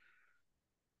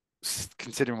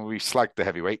considering we slagged the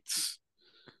heavyweights?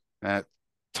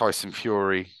 Tyson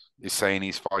Fury is saying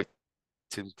he's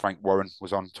fighting. Frank Warren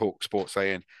was on Talk Sport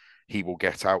saying he will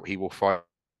get out, he will fight.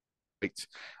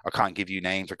 I can't give you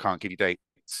names, I can't give you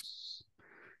dates,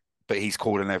 but he's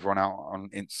calling everyone out on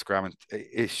Instagram, and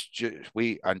it's just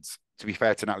and to be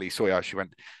fair to Natalie Sawyer, she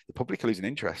went, the public are losing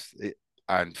interest,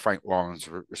 and Frank Warren's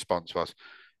response was,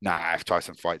 nah, if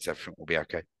Tyson fights, everything will be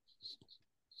okay.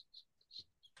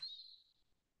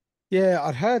 Yeah,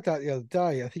 I'd heard that the other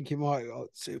day. I think it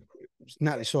was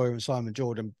Natalie Sawyer and Simon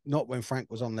Jordan. Not when Frank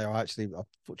was on there.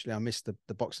 Unfortunately, I missed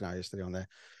the boxing hour yesterday on there.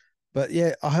 But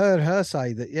yeah, I heard her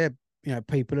say that, yeah,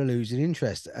 people are losing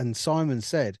interest. And Simon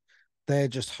said they're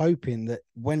just hoping that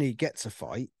when he gets a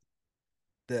fight,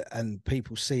 and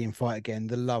people see him fight again,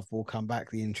 the love will come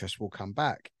back, the interest will come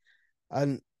back.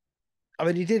 And I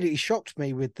mean, he shocked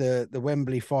me with the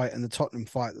Wembley fight and the Tottenham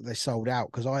fight that they sold out,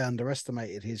 because I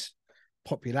underestimated his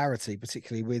popularity,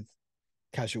 particularly with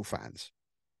casual fans.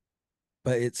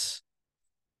 But it's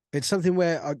something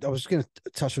where I was going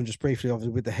to touch on just briefly,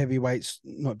 obviously, with the heavyweights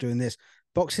not doing this.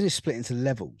 Boxing is split into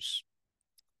levels,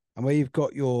 and where you've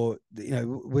got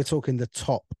we're talking the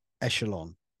top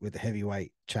echelon with the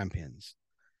heavyweight champions.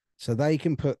 So they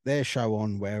can put their show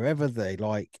on wherever they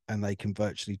like, and they can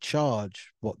virtually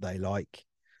charge what they like,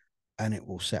 and it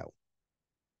will sell.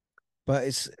 But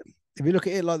if you look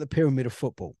at it like the pyramid of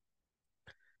football,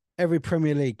 every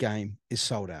Premier League game is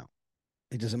sold out.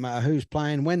 It doesn't matter who's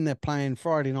playing, when they're playing,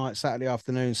 Friday night, Saturday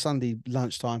afternoon, Sunday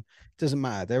lunchtime. It doesn't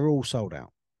matter. They're all sold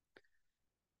out.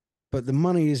 But the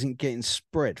money isn't getting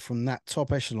spread from that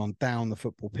top echelon down the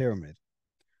football pyramid.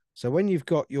 So when you've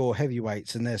got your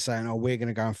heavyweights and they're saying, oh, we're going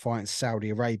to go and fight in Saudi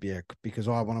Arabia because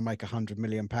I want to make £100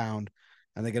 million, and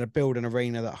they're going to build an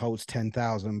arena that holds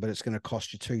 10,000, but it's going to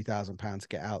cost you £2,000 to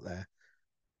get out there.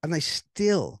 And they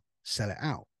still sell it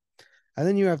out. And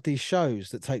then you have these shows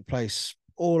that take place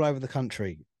all over the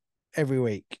country every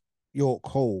week. York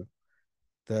Hall,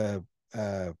 the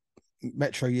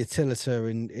Metro Utilita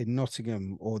in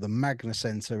Nottingham, or the Magna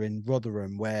Centre in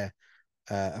Rotherham, where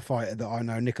a fighter that I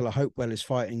know, Nicola Hopewell, is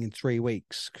fighting in 3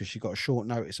 weeks because she got a short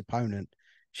notice opponent.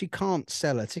 She can't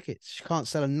sell her tickets. She can't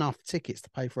sell enough tickets to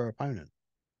pay for her opponent.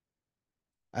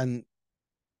 And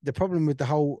the problem with the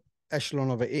whole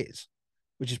echelon of it is,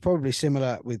 which is probably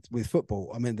similar with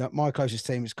football. I mean, my closest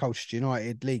team is Colchester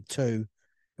United, League Two.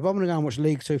 If I'm going to go and watch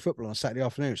League Two football on a Saturday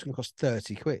afternoon, it's going to cost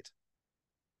 30 quid.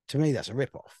 To me, that's a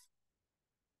rip-off.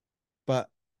 But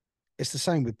it's the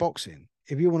same with boxing.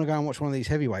 If you want to go and watch one of these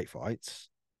heavyweight fights,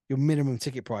 your minimum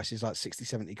ticket price is like 60,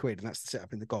 70 quid, and that's the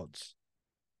setup in the gods.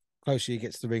 Closer you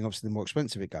get to the ring, obviously, the more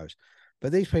expensive it goes.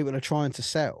 But these people are trying to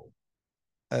sell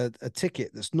a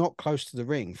ticket that's not close to the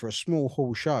ring for a small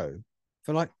hall show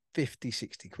for like 50,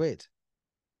 60 quid.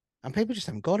 And people just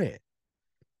haven't got it.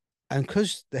 And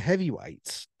because the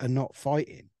heavyweights are not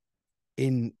fighting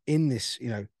in this,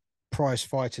 prize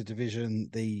fighter division,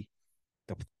 the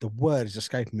word is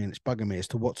escaping me and it's bugging me as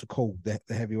to what to call the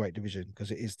heavyweight division, because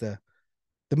it is the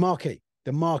marquee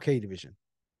division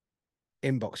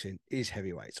in boxing is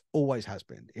heavyweights. Always has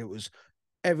been. It was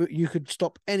you could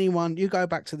stop anyone. You go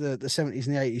back to the 70s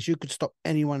and the 80s, you could stop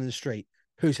anyone in the street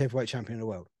who's heavyweight champion of the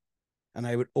world, and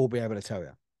they would all be able to tell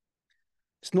you.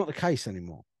 It's not the case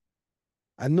anymore.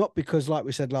 And not because, like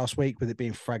we said last week, with it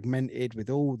being fragmented, with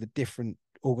all the different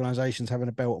organizations having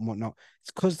a belt and whatnot,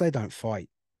 it's because they don't fight.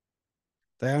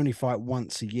 They only fight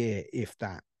once a year, if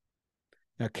that.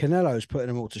 Now, Canelo's putting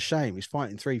them all to shame. He's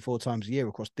fighting 3-4 times a year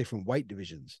across different weight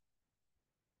divisions.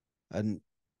 And,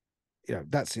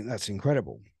 that's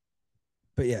incredible.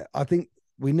 But yeah, I think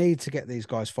we need to get these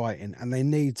guys fighting, and they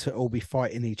need to all be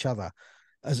fighting each other.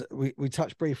 As we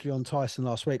touched briefly on Tyson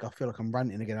last week, I feel like I'm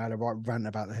ranting again. I had a right rant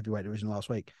about the heavyweight division last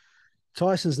week.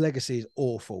 Tyson's legacy is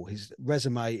awful. His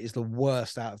resume is the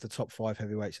worst out of the top 5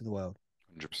 heavyweights in the world.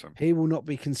 100%. He will not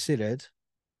be considered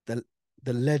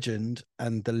the legend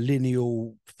and the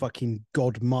lineal fucking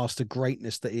god master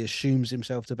greatness that he assumes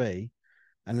himself to be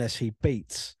unless he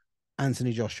beats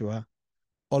Anthony Joshua,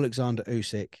 Alexander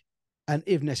Usyk, and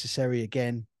if necessary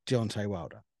again, Deontay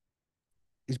Wilder.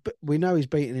 We know he's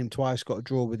beaten him twice, got a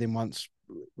draw with him once,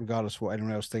 regardless of what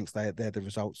anyone else thinks. They're the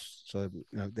results, so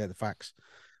they're the facts.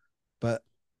 But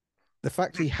the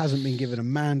fact he hasn't been given a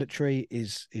mandatory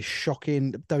is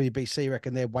shocking. The WBC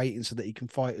reckon they're waiting so that he can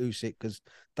fight Usyk because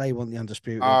they want the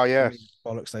undisputed. Oh yeah,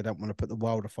 bollocks! They don't want to put the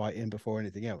Wilder fight in before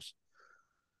anything else.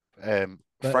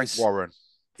 Frank Warren.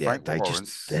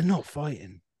 They're not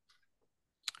fighting.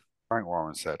 Frank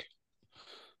Warren said,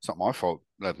 "It's not my fault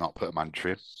they've not put a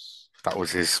mandatory in." That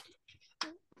was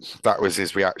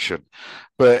his reaction.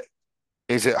 But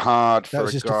is it hard for a guy? That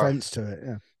was his defense to it,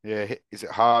 yeah. Yeah, is it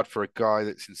hard for a guy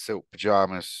that's in silk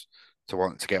pajamas to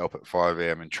want to get up at 5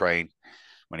 a.m. and train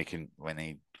when he can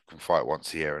fight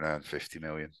once a year and earn 50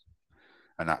 million?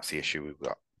 And that's the issue we've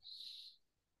got.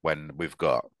 When we've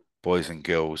got boys and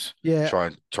girls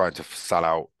trying to sell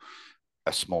out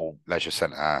a small leisure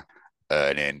centre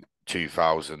earning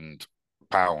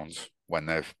 £2,000 when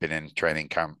they've been in training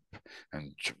camp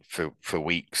and for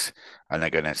weeks, and they're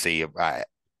going to see about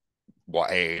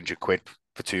what 800 quid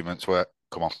for 2 months' work.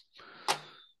 Come on.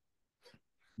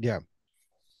 Yeah,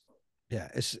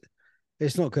 it's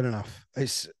not good enough.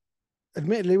 It's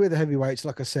admittedly with the heavyweights,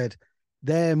 like I said,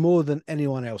 they're more than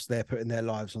anyone else. They're putting their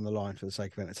lives on the line for the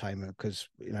sake of entertainment, because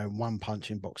one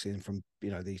punch in boxing from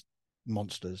these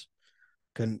monsters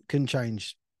can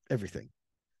change everything.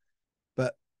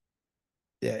 But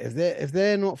yeah, if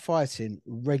they're not fighting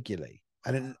regularly,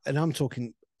 and I'm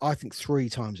talking, I think 3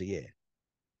 times a year,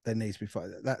 there needs to be fight.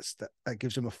 That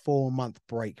gives them a 4-month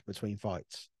break between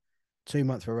fights, 2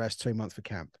 months for rest, 2 months for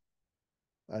camp,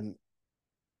 and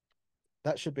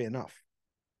that should be enough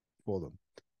for them.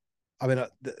 I mean,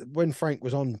 when Frank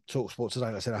was on TalkSport today,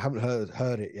 I said I haven't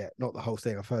heard it yet, not the whole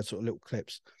thing. I've heard sort of little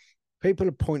clips. People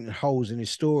are pointing holes in his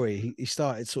story. He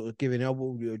started sort of giving,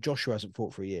 Joshua hasn't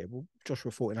fought for a year. Well,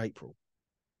 Joshua fought in April,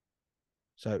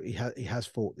 so he has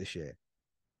fought this year,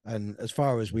 and as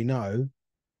far as we know,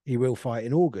 he will fight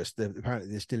in August. Apparently,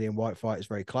 this Dillian White fight is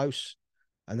very close,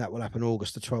 and that will happen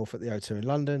August the 12th at the O2 in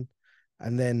London.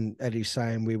 And then Eddie's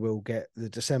saying we will get the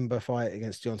December fight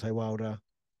against Deontay Wilder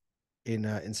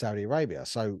in Saudi Arabia.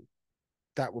 So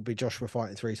that would be Joshua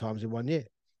fighting 3 times in 1 year.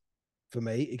 For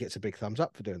me, he gets a big thumbs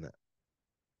up for doing that.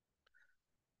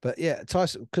 But yeah,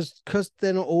 Tyson, because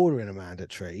they're not ordering a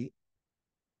mandatory,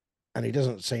 and he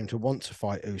doesn't seem to want to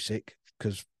fight Usyk,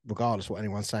 because regardless of what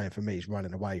anyone's saying, for me, he's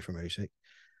running away from Usyk.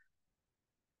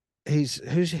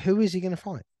 Who is he going to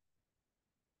fight?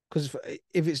 Because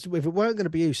if it weren't going to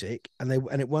be Usyk and it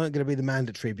weren't going to be the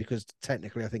mandatory, because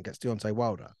technically I think that's Deontay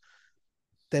Wilder,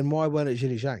 then why weren't it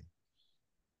Zhilei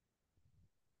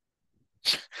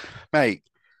Zhang? Mate,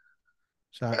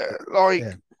 so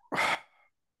I'm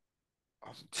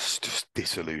just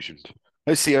disillusioned.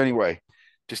 That's the only way.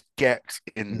 Just get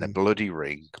in the bloody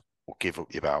ring or give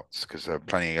up your bouts, because there are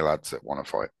plenty of lads that want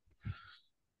to fight.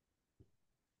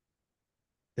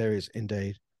 There is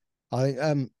indeed. I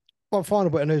think one final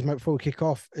bit of news, mate, before we kick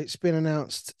off. It's been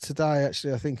announced today,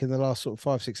 actually, I think in the last sort of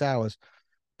 5-6 hours,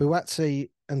 Buatsi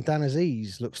and Dan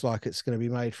Aziz looks like it's going to be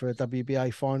made for a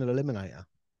WBA final eliminator.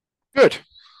 Good.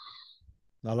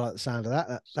 I like the sound of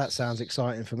that. That sounds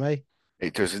exciting for me.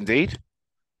 It does indeed.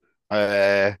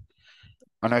 I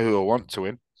know who I want to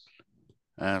win.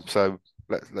 So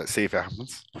let's see if it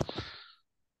happens.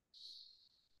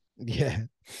 Yeah,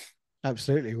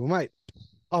 absolutely. Well, mate,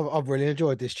 I've really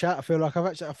enjoyed this chat. I feel like I've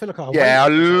actually, I feel like I Yeah,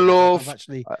 I've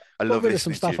actually I got love rid of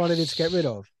some listening to stuff you. I needed to get rid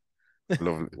of.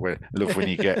 Love when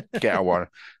you get out one.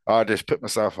 I just put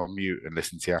myself on mute and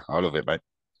listen to you. I love it, mate.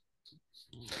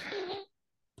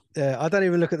 Yeah, I don't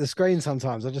even look at the screen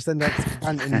sometimes. I just end up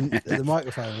ranting at the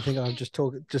microphone. I think I'm just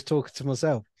talking to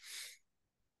myself.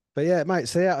 But yeah, mate.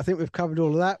 So yeah, I think we've covered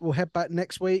all of that. We'll head back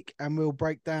next week and we'll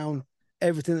break down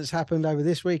everything that's happened over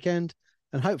this weekend,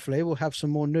 and hopefully we'll have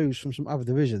some more news from some other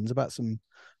divisions about some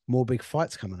more big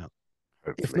fights coming up.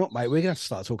 Hopefully. If not, mate, we're gonna have to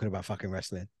start talking about fucking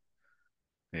wrestling.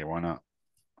 Yeah, why not?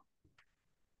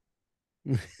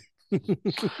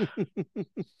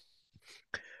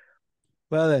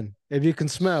 Well then, if you can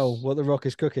smell what the Rock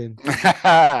is cooking,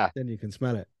 then you can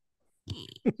smell it.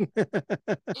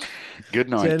 Good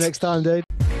night. See you next time, dude.